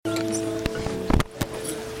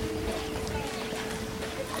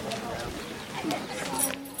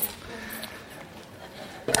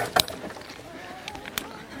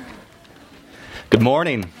Good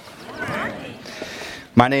morning.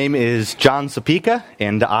 My name is John Supica,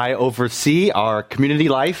 and I oversee our community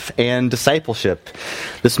life and discipleship.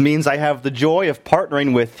 This means I have the joy of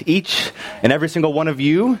partnering with each and every single one of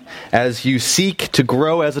you as you seek to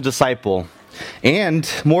grow as a disciple. And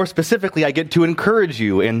more specifically, I get to encourage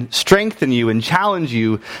you and strengthen you and challenge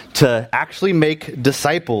you to actually make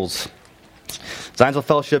disciples. Zionsville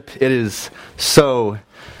Fellowship, it is so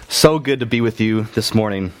good to be with you this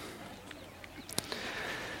morning.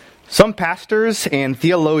 Some pastors and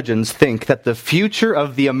theologians think that the future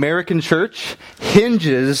of the American church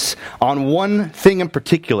hinges on one thing in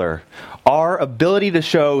particular: our ability to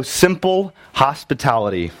show simple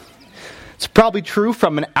hospitality. It's probably true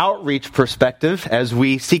from an outreach perspective as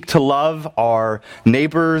we seek to love our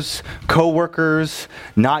neighbors, co-workers,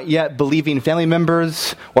 not yet believing family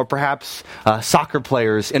members, or perhaps soccer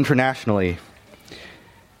players internationally.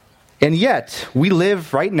 And yet, we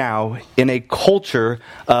live right now in a culture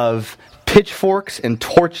of pitchforks and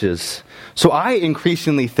torches. So I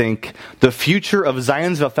increasingly think the future of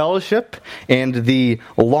Zionsville Fellowship and the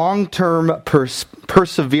long-term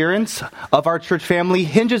perseverance of our church family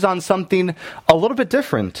hinges on something a little bit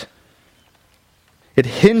different. It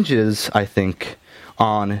hinges, I think,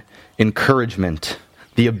 on encouragement,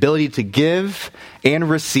 the ability to give and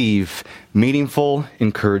receive meaningful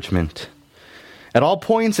encouragement. At all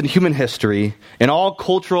points in human history, in all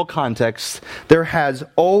cultural contexts, there has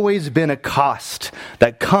always been a cost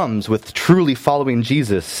that comes with truly following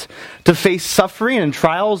Jesus. To face suffering and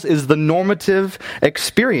trials is the normative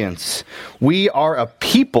experience. We are a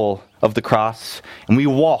people of the cross, and we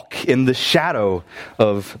walk in the shadow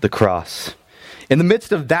of the cross. In the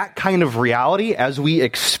midst of that kind of reality, as we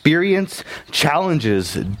experience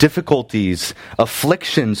challenges, difficulties,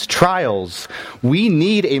 afflictions, trials, we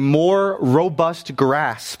need a more robust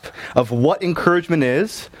grasp of what encouragement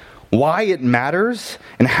is, why it matters,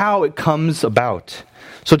 and how it comes about.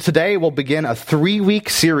 So today we'll begin a 3-week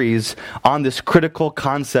series on this critical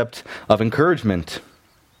concept of encouragement.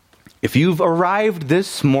 If you've arrived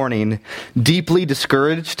this morning deeply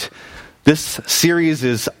discouraged, this series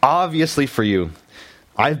is obviously for you.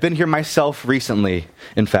 I've been here myself recently,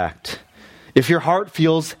 in fact. If your heart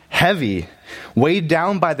feels heavy, weighed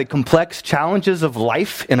down by the complex challenges of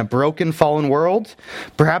life in a broken, fallen world,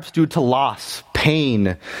 perhaps due to loss,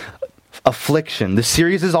 pain, affliction, this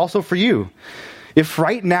series is also for you. If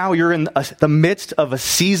right now you're in the midst of a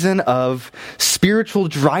season of spiritual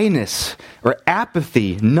dryness or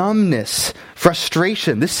apathy, numbness,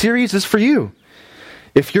 frustration, this series is for you.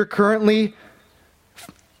 If you're currently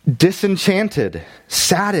disenchanted,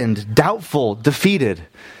 saddened, doubtful, defeated,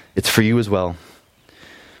 it's for you as well.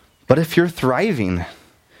 But if you're thriving,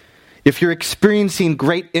 if you're experiencing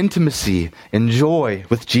great intimacy and joy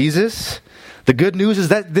with Jesus, the good news is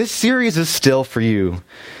that this series is still for you.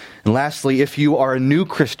 And lastly, if you are a new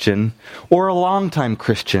Christian or a longtime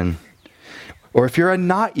Christian, or if you're a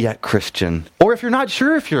not yet Christian, or if you're not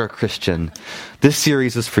sure if you're a Christian, this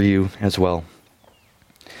series is for you as well.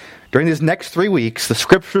 During these next 3 weeks, the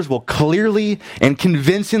scriptures will clearly and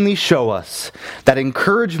convincingly show us that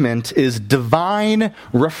encouragement is divine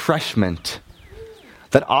refreshment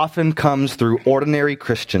that often comes through ordinary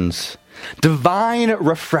Christians. Divine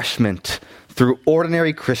refreshment through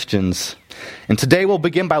ordinary Christians. And today we'll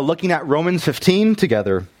begin by looking at Romans 15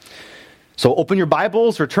 together. So open your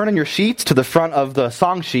Bibles or turn in your sheets to the front of the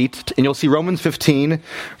song sheet, and you'll see Romans 15,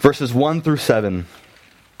 verses 1 through 7.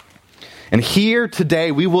 And here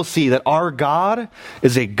today we will see that our God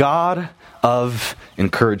is a God of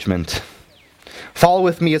encouragement. Follow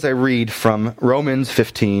with me as I read from Romans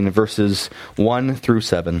 15, verses 1 through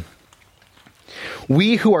 7.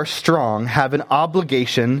 We who are strong have an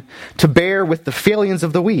obligation to bear with the failings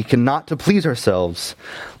of the weak and not to please ourselves.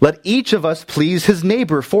 Let each of us please his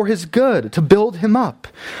neighbor for his good, to build him up.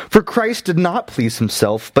 For Christ did not please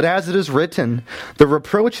himself, but as it is written, the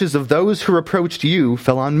reproaches of those who reproached you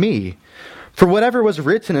fell on me. For whatever was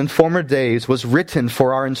written in former days was written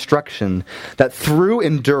for our instruction, that through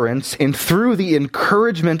endurance and through the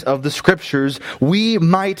encouragement of the Scriptures we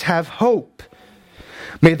might have hope.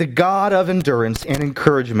 May the God of endurance and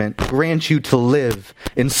encouragement grant you to live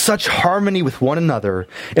in such harmony with one another,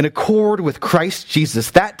 in accord with Christ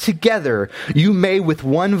Jesus, that together you may with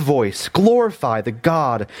one voice glorify the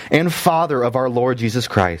God and Father of our Lord Jesus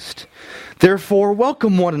Christ. Therefore,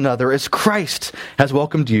 welcome one another as Christ has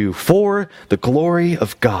welcomed you, for the glory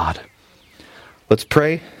of God. Let's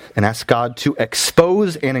pray and ask God to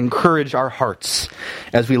expose and encourage our hearts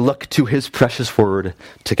as we look to his precious word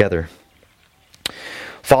together.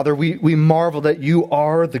 Father, we marvel that you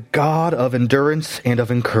are the God of endurance and of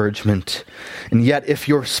encouragement. And yet, if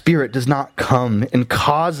your Spirit does not come and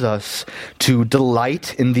cause us to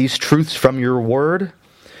delight in these truths from your word,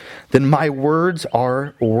 then my words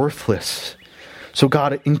are worthless. So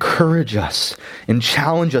God, encourage us and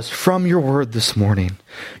challenge us from your word this morning.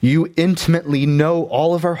 You intimately know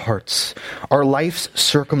all of our hearts, our life's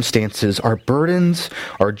circumstances, our burdens,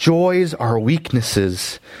 our joys, our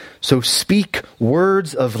weaknesses. So speak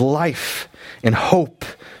words of life and hope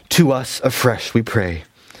to us afresh, we pray.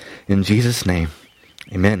 In Jesus' name,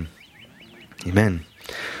 amen. Amen.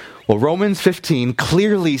 Well, Romans 15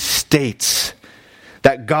 clearly states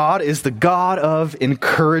that God is the God of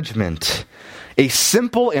encouragement, a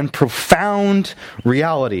simple and profound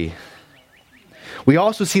reality. We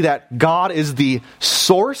also see that God is the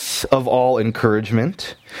source of all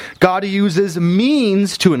encouragement. God uses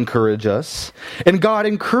means to encourage us, and God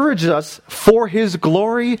encourages us for his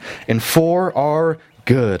glory and for our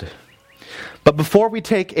good. But before we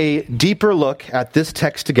take a deeper look at this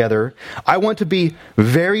text together, I want to be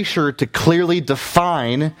very sure to clearly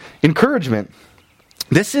define encouragement.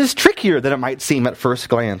 This is trickier than it might seem at first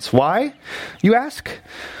glance. Why, you ask?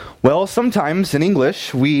 Well, sometimes in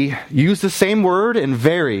English, we use the same word in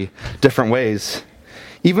very different ways.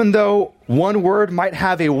 Even though one word might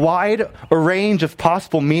have a wide range of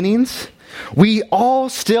possible meanings, we all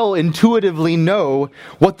still intuitively know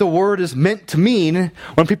what the word is meant to mean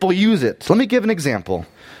when people use it. Let me give an example.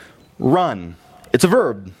 Run. It's a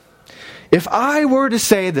verb. If I were to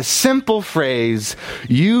say the simple phrase,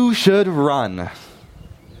 "You should run,"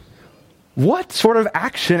 what sort of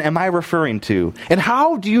action am I referring to? And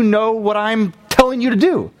how do you know what I'm telling you to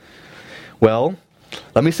do? Well,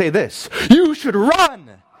 let me say this. You should run!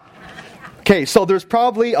 Okay, so there's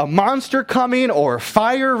probably a monster coming or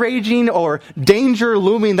fire raging or danger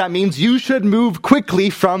looming. That means you should move quickly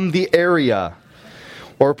from the area.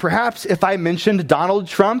 Or perhaps if I mentioned Donald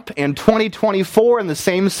Trump and 2024 in the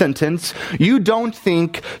same sentence, you don't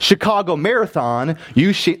think Chicago Marathon,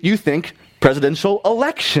 you think presidential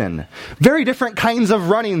election. Very different kinds of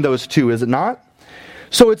running, those two, is it not?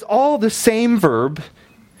 So it's all the same verb,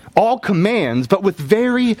 all commands, but with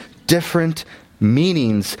very different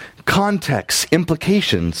meanings, contexts,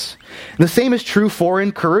 implications. And the same is true for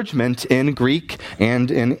encouragement in Greek and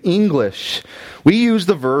in English. We use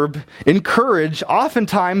the verb encourage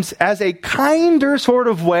oftentimes as a kinder sort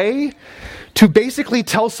of way to basically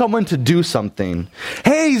tell someone to do something.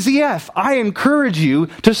 Hey, ZF, I encourage you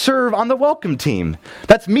to serve on the welcome team.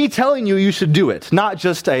 That's me telling you you should do it, not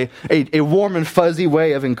just a warm and fuzzy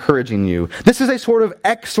way of encouraging you. This is a sort of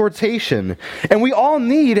exhortation, and we all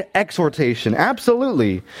need exhortation,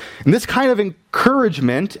 absolutely. And this kind of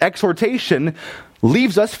encouragement, exhortation,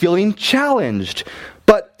 leaves us feeling challenged,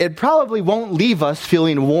 but it probably won't leave us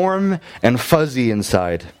feeling warm and fuzzy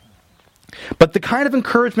inside. But the kind of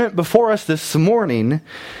encouragement before us this morning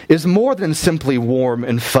is more than simply warm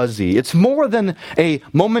and fuzzy. It's more than a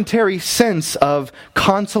momentary sense of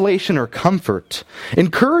consolation or comfort.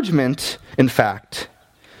 Encouragement, in fact,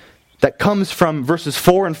 that comes from verses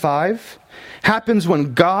 4 and 5, happens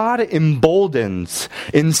when God emboldens,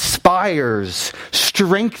 inspires,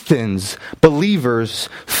 strengthens believers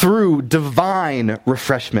through divine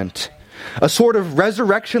refreshment. A sort of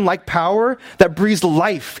resurrection-like power that breathes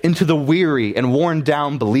life into the weary and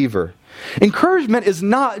worn-down believer. Encouragement is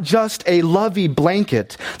not just a lovey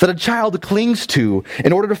blanket that a child clings to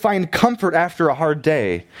in order to find comfort after a hard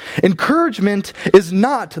day. Encouragement is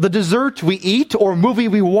not the dessert we eat or movie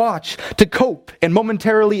we watch to cope and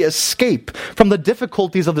momentarily escape from the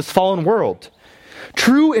difficulties of this fallen world.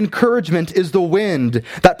 True encouragement is the wind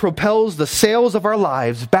that propels the sails of our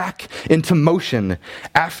lives back into motion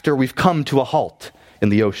after we've come to a halt in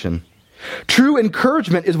the ocean. True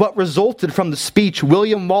encouragement is what resulted from the speech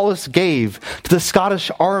William Wallace gave to the Scottish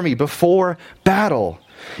army before battle.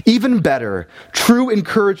 Even better, true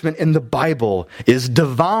encouragement in the Bible is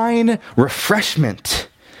divine refreshment.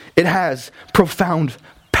 It has profound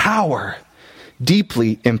power,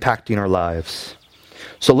 deeply impacting our lives.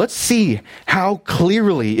 So let's see how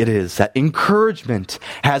clearly it is that encouragement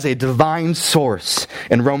has a divine source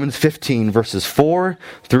in Romans 15, verses 4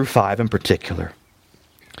 through 5 in particular.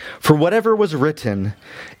 For whatever was written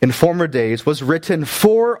in former days was written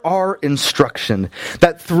for our instruction,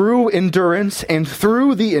 that through endurance and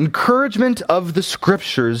through the encouragement of the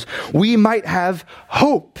Scriptures we might have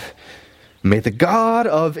hope. May the God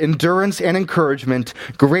of endurance and encouragement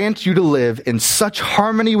grant you to live in such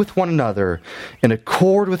harmony with one another, in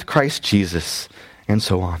accord with Christ Jesus, and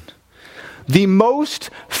so on. The most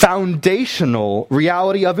foundational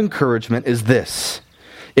reality of encouragement is this.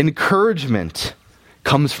 Encouragement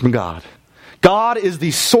comes from God. God is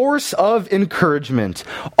the source of encouragement.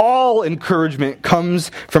 All encouragement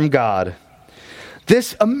comes from God.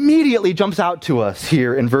 This immediately jumps out to us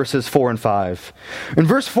here in verses 4 and 5. And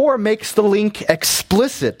verse 4 makes the link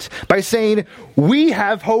explicit by saying, we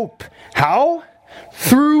have hope. How?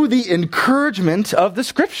 Through the encouragement of the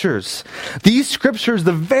Scriptures. These Scriptures,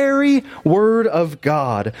 the very Word of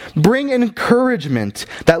God, bring encouragement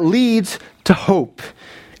that leads to hope.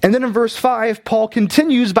 And then in verse 5, Paul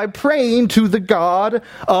continues by praying to the God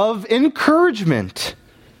of encouragement.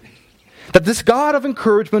 That this God of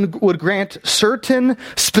encouragement would grant certain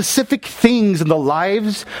specific things in the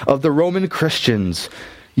lives of the Roman Christians.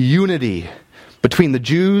 Unity between the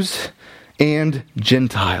Jews and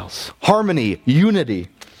Gentiles. Harmony, unity.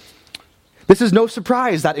 This is no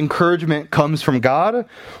surprise that encouragement comes from God.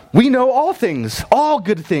 We know all things, all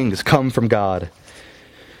good things come from God.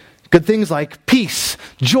 Good things like peace,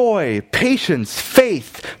 joy, patience,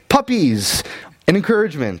 faith, puppies, and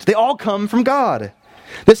encouragement. They all come from God.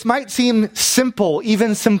 This might seem simple,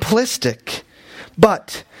 even simplistic,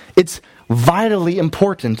 but it's vitally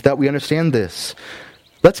important that we understand this.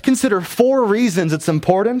 Let's consider 4 reasons it's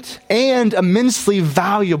important and immensely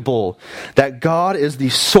valuable that God is the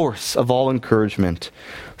source of all encouragement.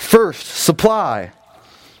 First, supply.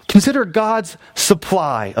 Consider God's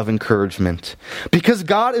supply of encouragement. Because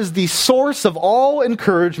God is the source of all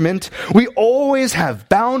encouragement, we always have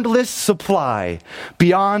boundless supply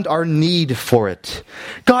beyond our need for it.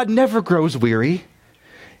 God never grows weary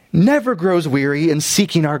in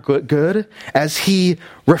seeking our good as He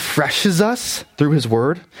refreshes us through His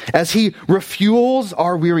Word, as He refuels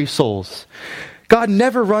our weary souls. God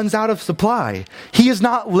never runs out of supply. He is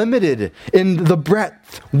not limited in the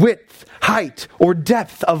breadth, width, height, or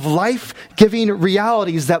depth of life-giving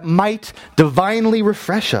realities that might divinely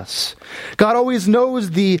refresh us. God always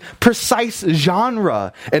knows the precise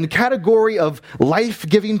genre and category of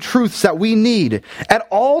life-giving truths that we need. At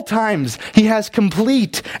all times, He has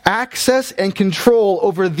complete access and control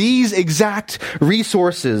over these exact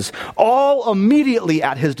resources, all immediately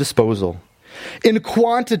at His disposal. In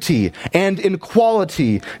quantity and in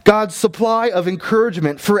quality, God's supply of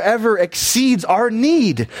encouragement forever exceeds our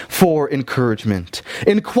need for encouragement.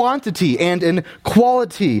 In quantity and in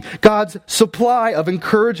quality, God's supply of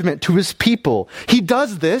encouragement to His people. He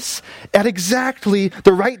does this at exactly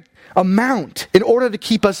the right amount in order to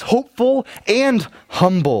keep us hopeful and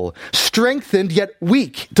humble, strengthened yet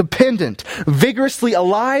weak, dependent, vigorously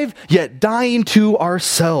alive yet dying to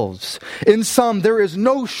ourselves. In sum, there is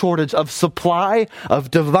no shortage of supply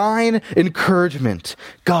of divine encouragement.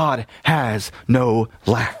 God has no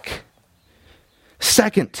lack.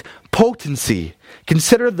 Second, potency.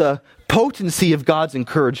 Consider the potency of God's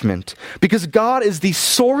encouragement. Because God is the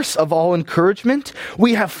source of all encouragement,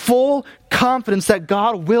 we have full confidence that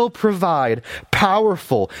God will provide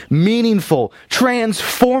powerful, meaningful,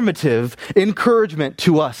 transformative encouragement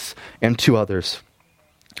to us and to others.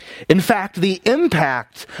 In fact, the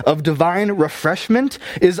impact of divine refreshment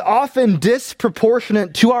is often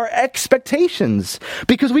disproportionate to our expectations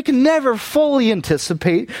because we can never fully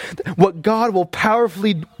anticipate what God will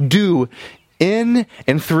powerfully do in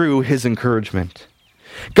and through His encouragement.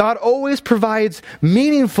 God always provides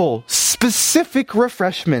meaningful, specific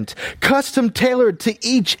refreshment, custom tailored to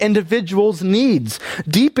each individual's needs,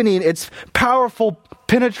 deepening its powerful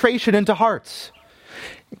penetration into hearts.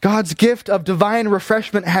 God's gift of divine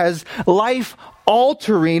refreshment has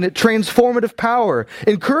life-altering, transformative power.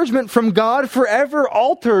 Encouragement from God forever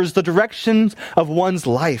alters the directions of one's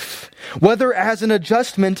life, whether as an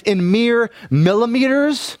adjustment in mere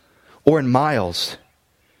millimeters or in miles.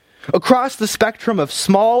 Across the spectrum of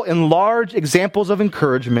small and large examples of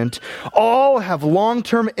encouragement, all have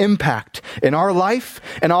long-term impact in our life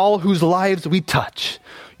and all whose lives we touch.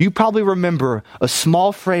 You probably remember a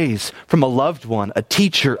small phrase from a loved one, a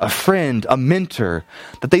teacher, a friend, a mentor,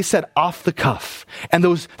 that they said off the cuff. And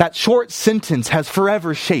that short sentence has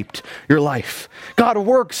forever shaped your life. God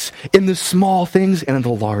works in the small things and in the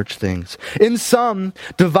large things. In sum,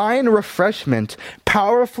 divine refreshment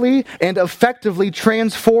powerfully and effectively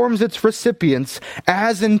transforms its recipients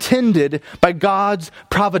as intended by God's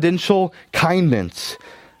providential kindness.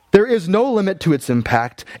 There is no limit to its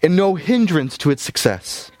impact and no hindrance to its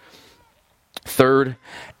success. Third,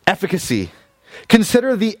 efficacy.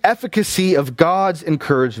 Consider the efficacy of God's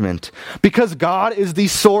encouragement. Because God is the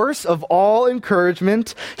source of all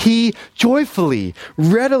encouragement, He joyfully,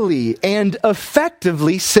 readily, and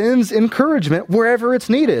effectively sends encouragement wherever it's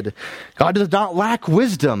needed. God does not lack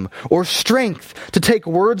wisdom or strength to take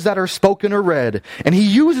words that are spoken or read, and He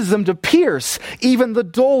uses them to pierce even the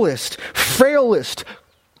dullest, frailest,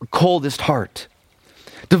 coldest heart.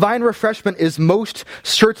 Divine refreshment is most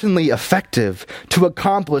certainly effective to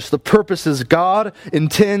accomplish the purposes God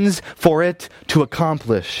intends for it to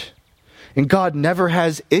accomplish. And God never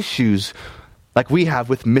has issues like we have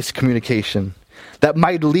with miscommunication that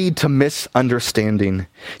might lead to misunderstanding.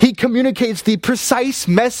 He communicates the precise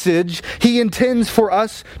message he intends for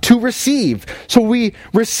us to receive. So we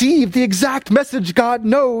receive the exact message God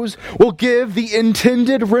knows will give the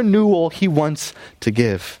intended renewal he wants to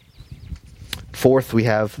give. Fourth, we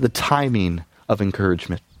have the timing of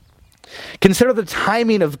encouragement. Consider the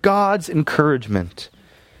timing of God's encouragement.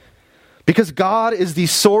 Because God is the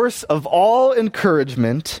source of all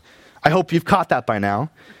encouragement, I hope you've caught that by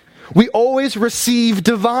now, we always receive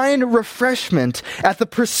divine refreshment at the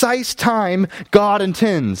precise time God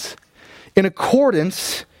intends, in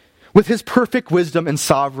accordance with his perfect wisdom and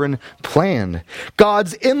sovereign plan.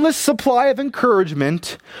 God's endless supply of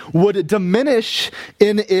encouragement would diminish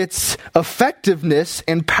in its effectiveness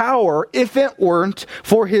and power if it weren't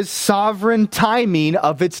for his sovereign timing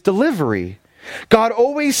of its delivery. God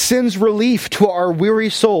always sends relief to our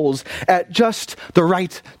weary souls at just the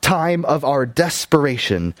right time of our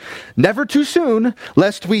desperation. Never too soon,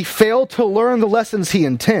 lest we fail to learn the lessons he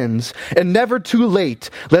intends, and never too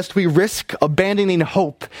late, lest we risk abandoning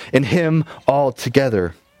hope in him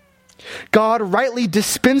altogether. God rightly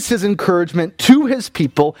dispenses encouragement to his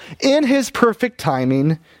people in his perfect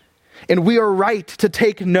timing, and we are right to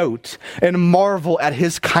take note and marvel at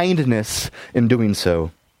his kindness in doing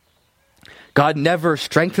so. God never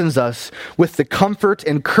strengthens us with the comfort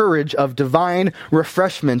and courage of divine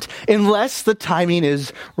refreshment unless the timing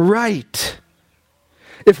is right.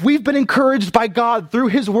 If we've been encouraged by God through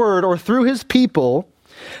his word or through his people,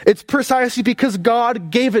 it's precisely because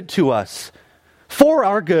God gave it to us for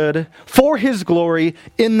our good, for his glory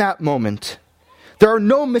in that moment. There are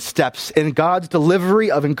no missteps in God's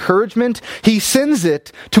delivery of encouragement. He sends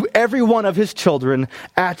it to every one of his children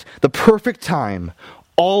at the perfect time,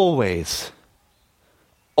 always.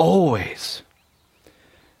 Always.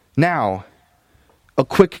 Now, a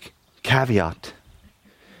quick caveat.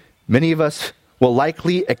 Many of us will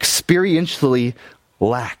likely experientially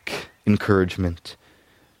lack encouragement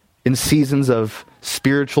in seasons of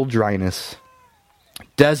spiritual dryness,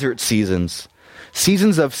 desert seasons,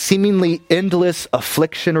 seasons of seemingly endless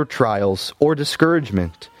affliction or trials or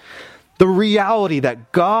discouragement. The reality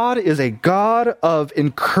that God is a God of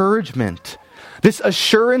encouragement, this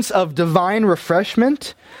assurance of divine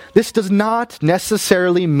refreshment, this does not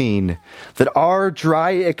necessarily mean that our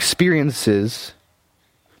dry experiences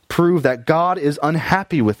prove that God is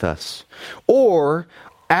unhappy with us or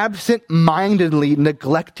absent-mindedly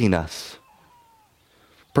neglecting us.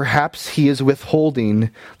 Perhaps he is withholding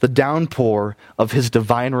the downpour of his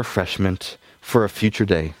divine refreshment for a future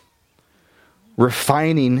day,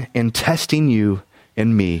 refining and testing you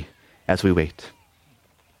and me as we wait.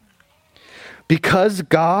 Because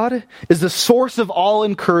God is the source of all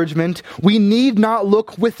encouragement, we need not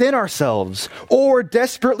look within ourselves or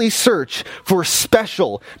desperately search for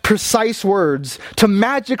special, precise words to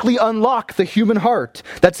magically unlock the human heart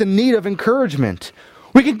that's in need of encouragement.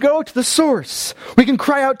 We can go to the source. We can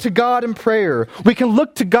cry out to God in prayer. We can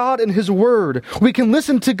look to God in his word. We can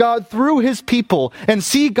listen to God through his people and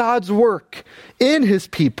see God's work in his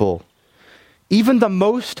people. Even the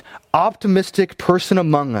most optimistic person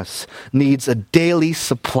among us needs a daily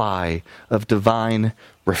supply of divine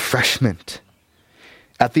refreshment.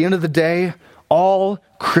 At the end of the day, all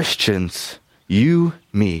Christians, you,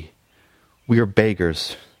 me, we are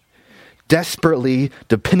beggars, desperately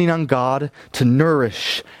depending on God to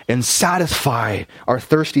nourish and satisfy our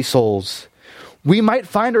thirsty souls. We might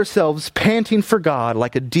find ourselves panting for God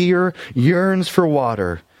like a deer yearns for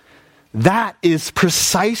water. That is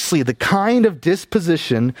precisely the kind of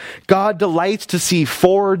disposition God delights to see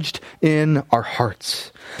forged in our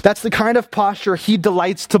hearts. That's the kind of posture he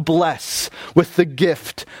delights to bless with the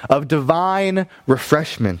gift of divine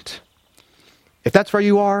refreshment. If that's where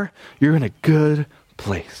you are, you're in a good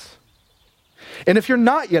place. And if you're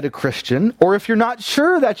not yet a Christian, or if you're not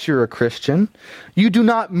sure that you're a Christian, you do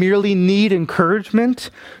not merely need encouragement,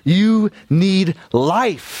 you need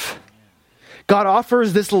life. God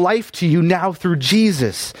offers this life to you now through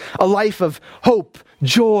Jesus, a life of hope,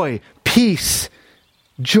 joy, peace,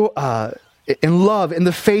 and love in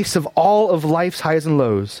the face of all of life's highs and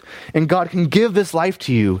lows. And God can give this life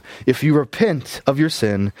to you if you repent of your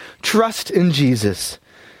sin, trust in Jesus.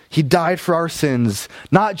 He died for our sins,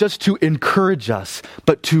 not just to encourage us,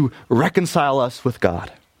 but to reconcile us with God.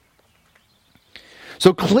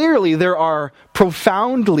 So clearly there are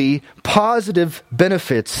profoundly positive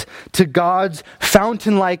benefits to God's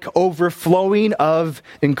fountain-like overflowing of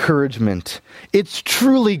encouragement. It's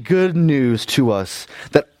truly good news to us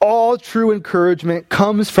that all true encouragement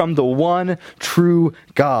comes from the one true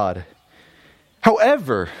God.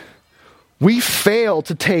 However, we fail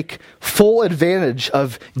to take full advantage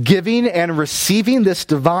of giving and receiving this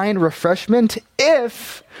divine refreshment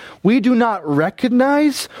if we do not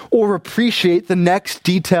recognize or appreciate the next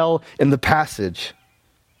detail in the passage.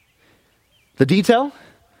 The detail?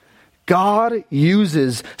 God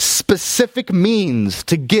uses specific means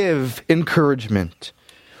to give encouragement.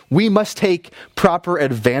 We must take proper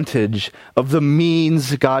advantage of the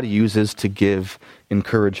means God uses to give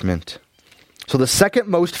encouragement. So the second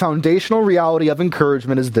most foundational reality of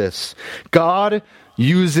encouragement is this: God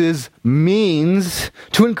uses means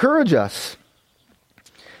to encourage us.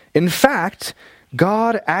 In fact,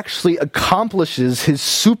 God actually accomplishes his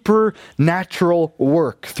supernatural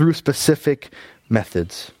work through specific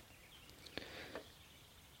methods.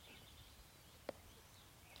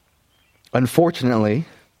 Unfortunately,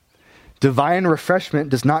 divine refreshment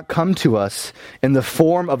does not come to us in the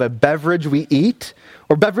form of a beverage we eat,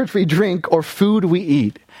 or beverage we drink, or food we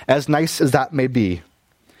eat, as nice as that may be.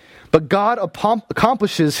 But God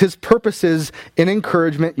accomplishes his purposes in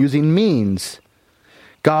encouragement using means.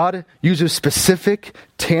 God uses specific,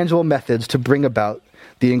 tangible methods to bring about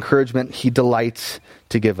the encouragement he delights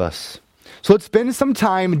to give us. So let's spend some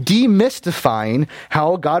time demystifying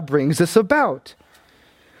how God brings this about.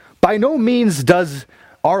 By no means does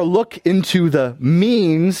our look into the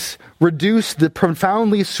means reduce the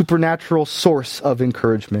profoundly supernatural source of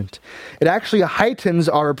encouragement. It actually heightens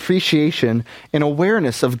our appreciation and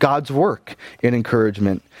awareness of God's work in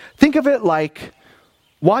encouragement. Think of it like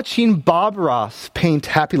watching Bob Ross paint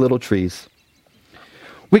happy little trees.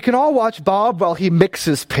 We can all watch Bob while he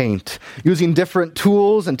mixes paint, using different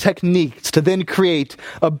tools and techniques to then create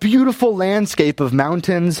a beautiful landscape of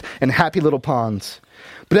mountains and happy little ponds.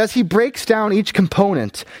 But as he breaks down each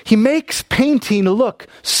component, he makes painting look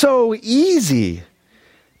so easy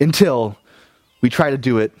until we try to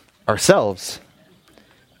do it ourselves.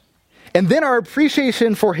 And then our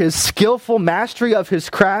appreciation for his skillful mastery of his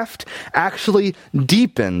craft actually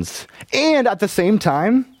deepens. And at the same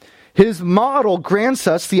time, his model grants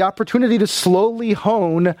us the opportunity to slowly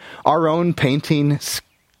hone our own painting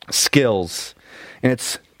skills. And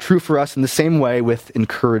it's true for us in the same way with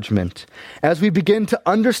encouragement. As we begin to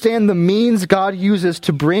understand the means God uses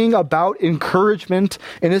to bring about encouragement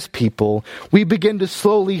in his people, we begin to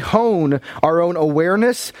slowly hone our own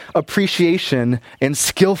awareness, appreciation, and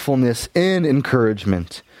skillfulness in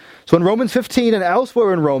encouragement. So in Romans 15 and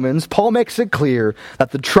elsewhere in Romans, Paul makes it clear that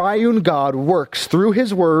the triune God works through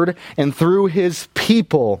his word and through his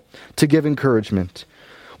people to give encouragement.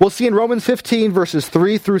 We'll see in Romans 15, verses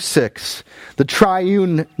 3 through 6, the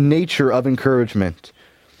triune nature of encouragement.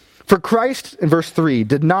 For Christ, in verse 3,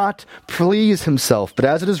 did not please himself, but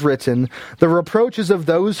as it is written, the reproaches of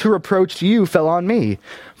those who reproached you fell on me.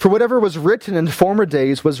 For whatever was written in former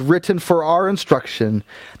days was written for our instruction,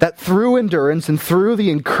 that through endurance and through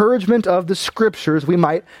the encouragement of the Scriptures we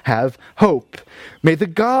might have hope. May the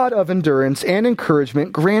God of endurance and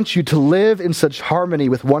encouragement grant you to live in such harmony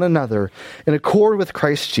with one another, in accord with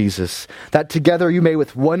Christ Jesus, that together you may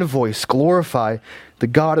with one voice glorify the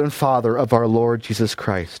God and Father of our Lord Jesus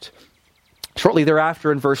Christ. Shortly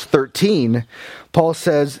thereafter, in verse 13, Paul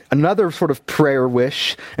says another sort of prayer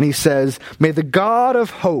wish, and he says, may the God of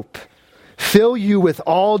hope fill you with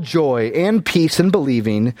all joy and peace in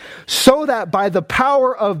believing, so that by the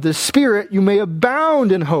power of the Spirit you may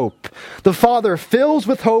abound in hope. The Father fills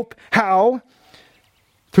with hope. How?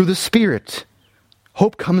 Through the Spirit.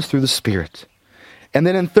 Hope comes through the Spirit. And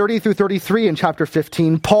then in 30 through 33 in chapter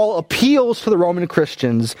 15, Paul appeals to the Roman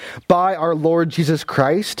Christians by our Lord Jesus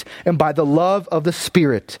Christ and by the love of the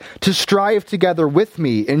Spirit to strive together with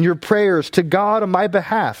me in your prayers to God on my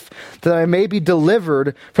behalf, that I may be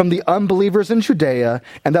delivered from the unbelievers in Judea,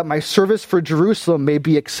 and that my service for Jerusalem may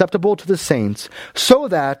be acceptable to the saints, so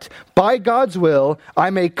that by God's will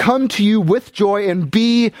I may come to you with joy and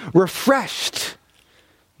be refreshed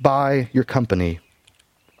by your company.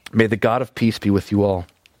 May the God of peace be with you all.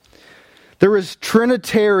 There is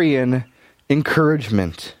Trinitarian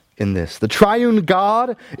encouragement in this. The triune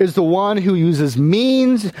God is the one who uses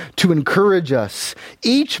means to encourage us.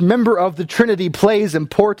 Each member of the Trinity plays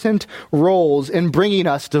important roles in bringing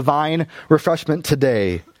us divine refreshment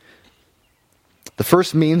today. The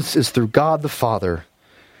first means is through God the Father.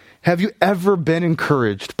 Have you ever been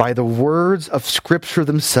encouraged by the words of Scripture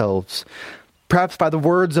themselves? Perhaps by the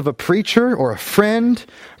words of a preacher or a friend,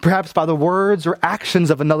 perhaps by the words or actions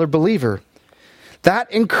of another believer.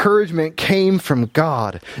 That encouragement came from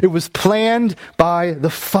God. It was planned by the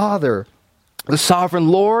Father, the sovereign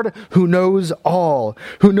Lord who knows all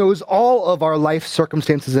of our life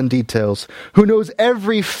circumstances and details, who knows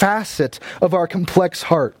every facet of our complex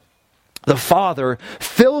heart. The Father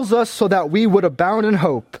fills us so that we would abound in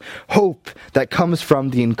hope that comes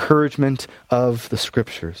from the encouragement of the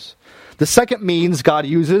Scriptures. The second means God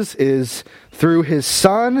uses is through His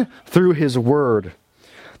Son, through His Word.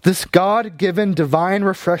 This God-given divine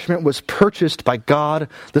refreshment was purchased by God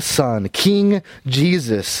the Son, King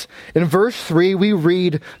Jesus. In verse 3, we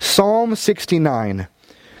read Psalm 69,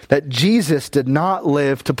 that Jesus did not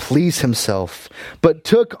live to please Himself, but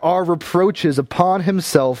took our reproaches upon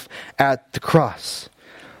Himself at the cross.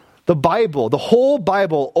 The Bible, the whole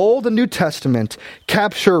Bible, Old and New Testament,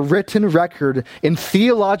 capture written record in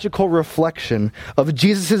theological reflection of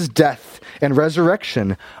Jesus' death and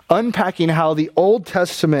resurrection, unpacking how the Old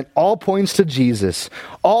Testament all points to Jesus,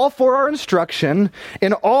 all for our instruction,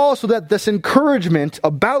 and all so that this encouragement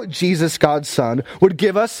about Jesus, God's Son, would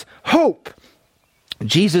give us hope.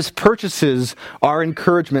 Jesus purchases our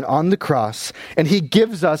encouragement on the cross, and He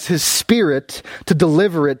gives us His Spirit to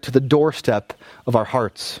deliver it to the doorstep of our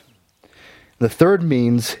hearts. The third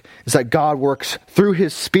means is that God works through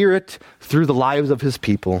His Spirit through the lives of His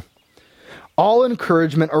people. All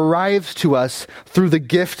encouragement arrives to us through the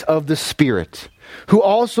gift of the Spirit, who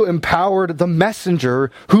also empowered the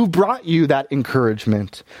messenger who brought you that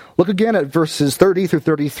encouragement. Look again at verses 30 through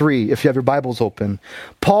 33 if you have your Bibles open.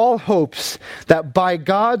 Paul hopes that by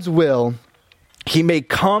God's will, he may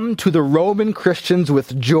come to the Roman Christians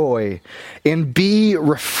with joy and be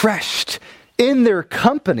refreshed in their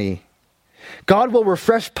company. God will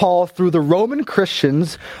refresh Paul through the Roman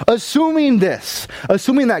Christians, assuming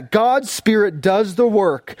that God's Spirit does the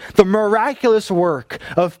work, the miraculous work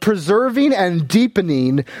of preserving and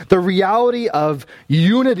deepening the reality of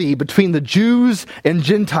unity between the Jews and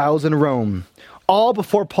Gentiles in Rome, all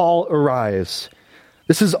before Paul arrives.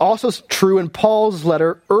 This is also true in Paul's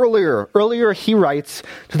letter earlier. Earlier he writes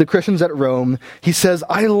to the Christians at Rome, he says,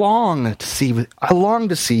 I long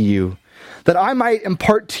to see you, that I might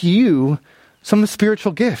impart to you some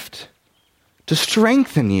spiritual gift to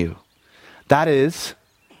strengthen you. That is,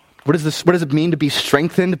 what does it mean to be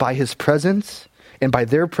strengthened by His presence and by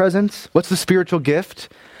their presence? What's the spiritual gift?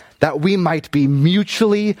 That we might be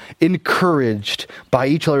mutually encouraged by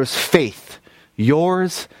each other's faith,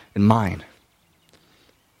 yours and mine.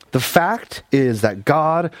 The fact is that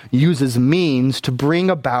God uses means to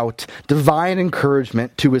bring about divine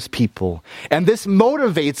encouragement to His people. And this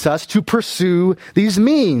motivates us to pursue these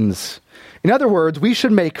means. In other words, we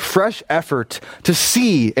should make fresh effort to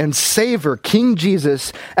see and savor King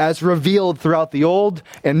Jesus as revealed throughout the Old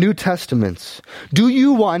and New Testaments. Do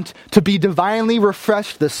you want to be divinely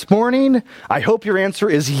refreshed this morning? I hope your answer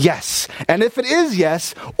is yes. And if it is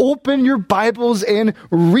yes, open your Bibles and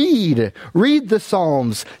read. Read the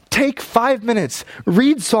Psalms. Take 5 minutes.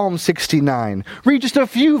 Read Psalm 69. Read just a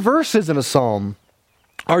few verses in a psalm.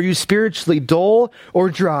 Are you spiritually dull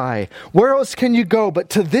or dry? Where else can you go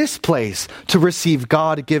but to this place to receive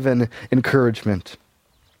God-given encouragement?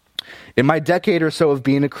 In my decade or so of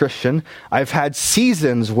being a Christian, I've had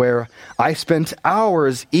seasons where I spent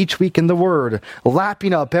hours each week in the Word,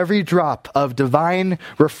 lapping up every drop of divine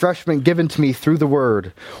refreshment given to me through the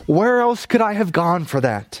Word. Where else could I have gone for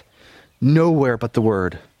that? Nowhere but the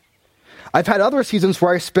Word. I've had other seasons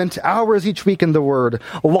where I spent hours each week in the Word,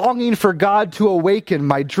 longing for God to awaken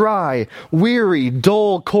my dry, weary,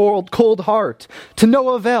 dull, cold heart to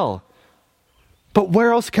no avail. But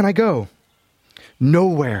where else can I go?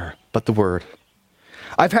 Nowhere but the Word.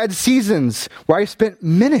 I've had seasons where I spent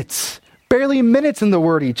minutes, barely minutes in the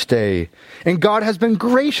Word each day, and God has been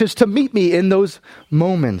gracious to meet me in those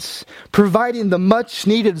moments, providing the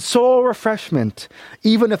much-needed soul refreshment,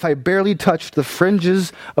 even if I barely touched the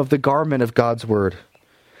fringes of the garment of God's Word.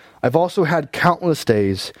 I've also had countless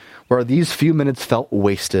days where these few minutes felt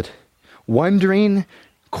wasted, wondering,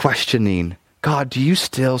 questioning, God, do you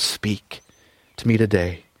still speak to me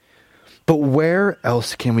today? But where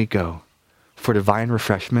else can we go for divine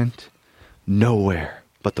refreshment? Nowhere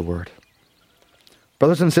but the Word.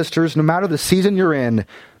 Brothers and sisters, no matter the season you're in,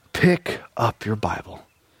 pick up your Bible.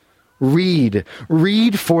 Read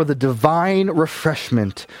for the divine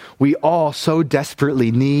refreshment we all so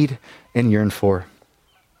desperately need and yearn for.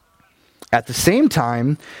 At the same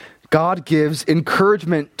time, God gives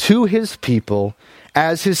encouragement to His people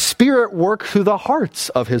as His Spirit works through the hearts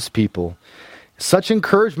of His people. Such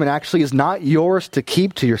encouragement actually is not yours to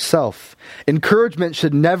keep to yourself. Encouragement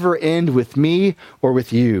should never end with me or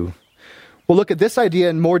with you. We'll look at this idea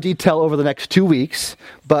in more detail over the next 2 weeks,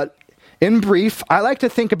 but In brief, I like to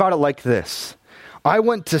think about it like this. I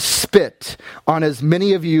want to spit on as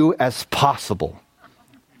many of you as possible.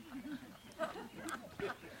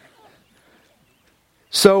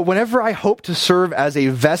 So whenever I hope to serve as a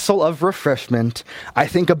vessel of refreshment, I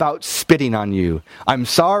think about spitting on you. I'm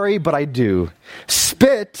sorry, but I do.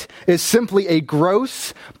 Spit is simply a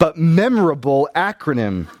gross but memorable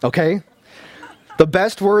acronym, okay? The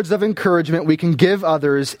best words of encouragement we can give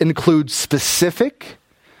others include specific,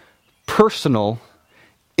 personal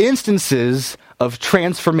instances of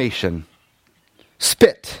transformation.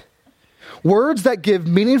 Spit. Words that give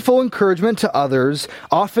meaningful encouragement to others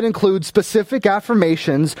often include specific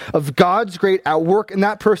affirmations of God's great at work in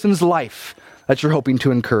that person's life that you're hoping to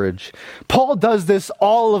encourage. Paul does this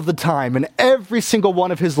all of the time in every single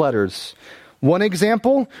one of his letters. One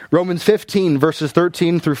example, Romans 15, verses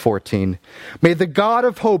 13 through 14. May the God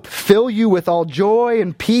of hope fill you with all joy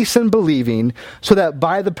and peace in believing, so that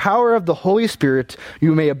by the power of the Holy Spirit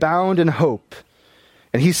you may abound in hope.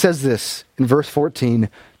 And he says this in verse 14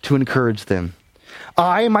 to encourage them.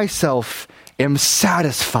 I myself am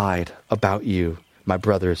satisfied about you, my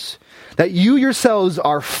brothers, that you yourselves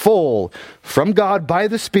are full from God by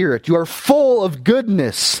the Spirit. You are full of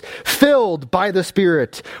goodness, filled by the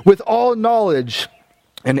Spirit with all knowledge,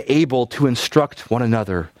 and able to instruct one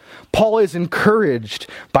another. Paul is encouraged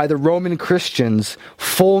by the Roman Christians'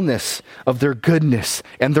 fullness of their goodness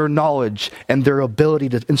and their knowledge and their ability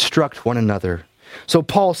to instruct one another. So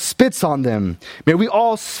Paul spits on them. May we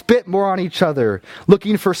all spit more on each other,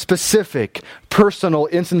 looking for specific, personal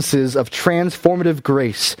instances of transformative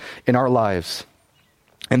grace in our lives.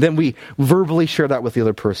 And then we verbally share that with the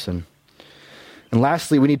other person. And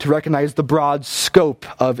lastly, we need to recognize the broad scope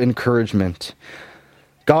of encouragement.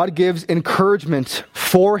 God gives encouragement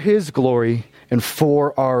for his glory and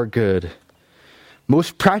for our good.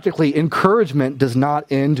 Most practically, encouragement does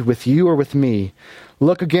not end with you or with me.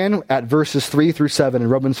 Look again at verses 3 through 7 in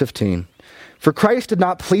Romans 15. For Christ did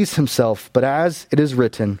not please himself, but as it is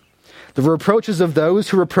written, the reproaches of those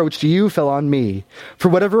who reproached you fell on me. For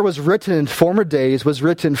whatever was written in former days was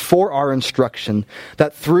written for our instruction,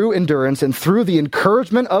 that through endurance and through the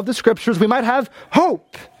encouragement of the Scriptures we might have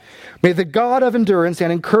hope. May the God of endurance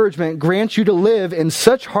and encouragement grant you to live in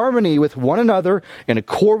such harmony with one another in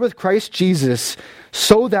accord with Christ Jesus,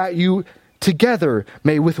 so that you together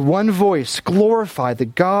may with one voice glorify the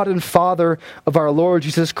God and Father of our Lord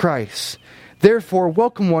Jesus Christ. Therefore,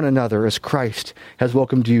 welcome one another as Christ has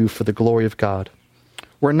welcomed you for the glory of God.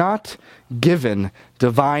 We're not given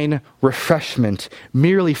divine refreshment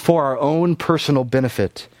merely for our own personal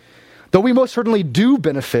benefit, though we most certainly do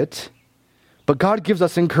benefit. But God gives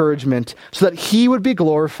us encouragement so that he would be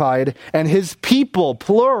glorified and his people,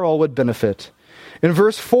 plural, would benefit. In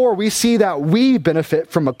verse 4, we see that we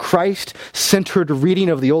benefit from a Christ-centered reading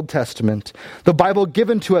of the Old Testament, the Bible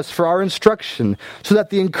given to us for our instruction, so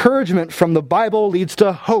that the encouragement from the Bible leads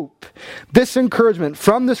to hope. This encouragement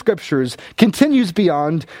from the Scriptures continues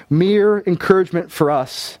beyond mere encouragement for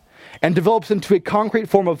us and develops into a concrete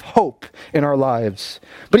form of hope in our lives.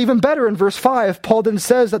 But even better, in verse 5, Paul then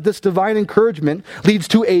says that this divine encouragement leads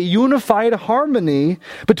to a unified harmony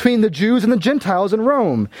between the Jews and the Gentiles in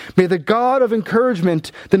Rome. May the God of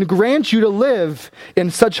encouragement then grant you to live in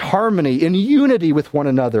such harmony, in unity with one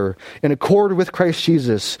another, in accord with Christ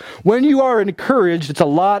Jesus. When you are encouraged, it's a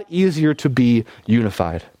lot easier to be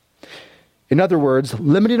unified. In other words,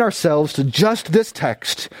 limiting ourselves to just this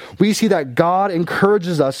text, we see that God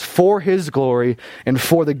encourages us for his glory and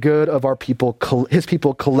for the good of our people, his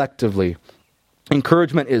people collectively.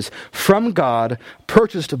 Encouragement is from God,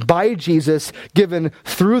 purchased by Jesus, given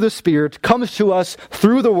through the Spirit, comes to us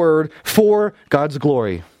through the Word for God's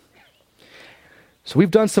glory. So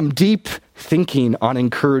we've done some deep thinking on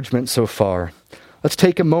encouragement so far. Let's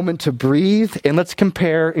take a moment to breathe and let's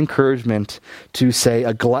compare encouragement to, say,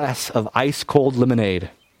 a glass of ice-cold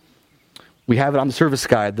lemonade. We have it on the service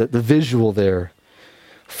guide, the visual there.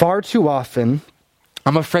 Far too often,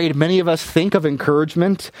 I'm afraid many of us think of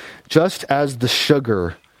encouragement just as the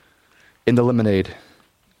sugar in the lemonade.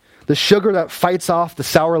 The sugar that fights off the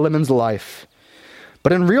sour lemon's life.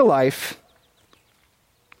 But in real life,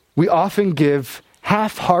 we often give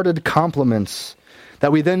half-hearted compliments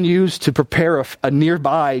that we then use to prepare a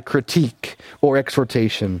nearby critique or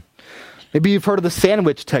exhortation. Maybe you've heard of the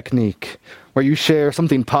sandwich technique, where you share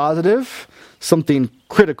something positive, something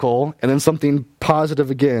critical, and then something positive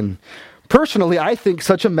again. Personally, I think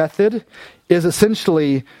such a method is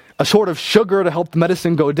essentially a sort of sugar to help the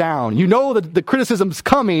medicine go down. You know that the criticism's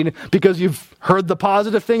coming because you've heard the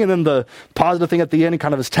positive thing, and then the positive thing at the end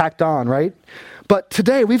kind of is tacked on, right? But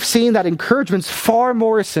today we've seen that encouragement's far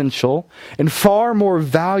more essential and far more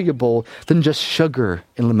valuable than just sugar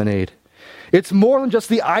in lemonade. It's more than just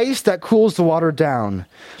the ice that cools the water down.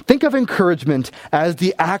 Think of encouragement as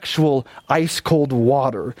the actual ice-cold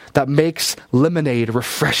water that makes lemonade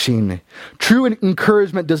refreshing. True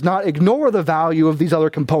encouragement does not ignore the value of these other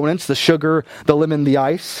components, the sugar, the lemon, the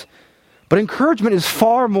ice. But encouragement is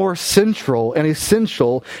far more central and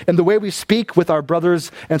essential in the way we speak with our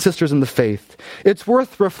brothers and sisters in the faith. It's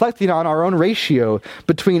worth reflecting on our own ratio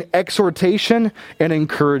between exhortation and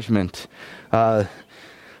encouragement.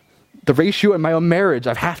 The ratio in my own marriage,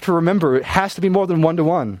 I have to remember, it has to be more than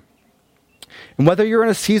 1-to-1. And whether you're in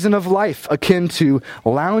a season of life akin to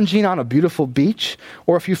lounging on a beautiful beach,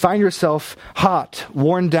 or if you find yourself hot,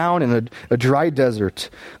 worn down in a dry desert,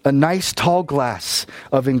 a nice tall glass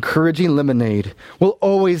of encouraging lemonade will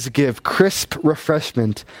always give crisp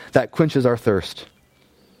refreshment that quenches our thirst.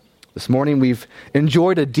 This morning we've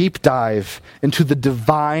enjoyed a deep dive into the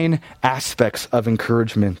divine aspects of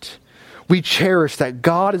encouragement. We cherish that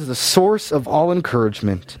God is the source of all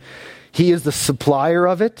encouragement. He is the supplier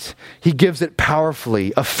of it. He gives it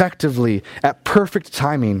powerfully, effectively, at perfect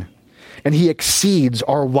timing. And he exceeds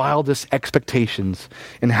our wildest expectations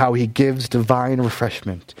in how he gives divine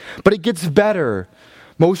refreshment. But it gets better.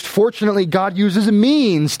 Most fortunately, God uses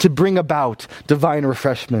means to bring about divine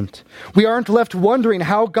refreshment. We aren't left wondering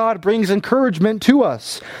how God brings encouragement to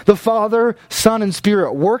us. The Father, Son, and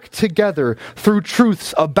Spirit work together through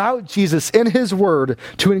truths about Jesus in his word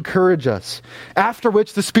to encourage us. After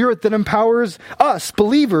which the Spirit then empowers us,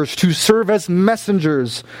 believers, to serve as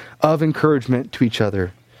messengers of encouragement to each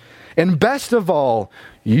other. And best of all,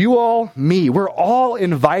 you all, me, we're all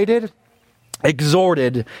invited,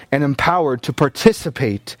 exhorted, and empowered to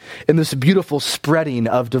participate in this beautiful spreading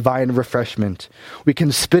of divine refreshment. We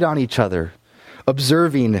can spit on each other,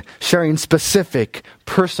 observing, sharing specific,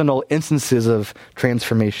 personal instances of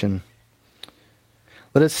transformation.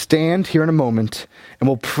 Let us stand here in a moment, and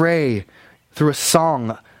we'll pray through a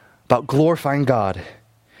song about glorifying God.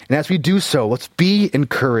 And as we do so, let's be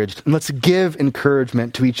encouraged, and let's give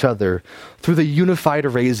encouragement to each other through the unified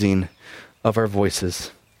raising of our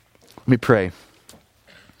voices. Let me pray.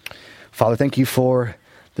 Father, thank you for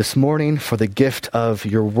this morning, for the gift of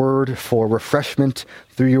your word, for refreshment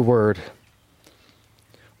through your word.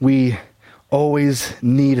 We always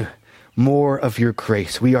need more of your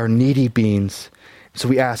grace. We are needy beings. So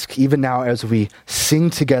we ask, even now as we sing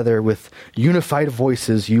together with unified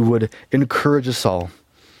voices, you would encourage us all.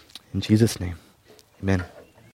 In Jesus' name, amen.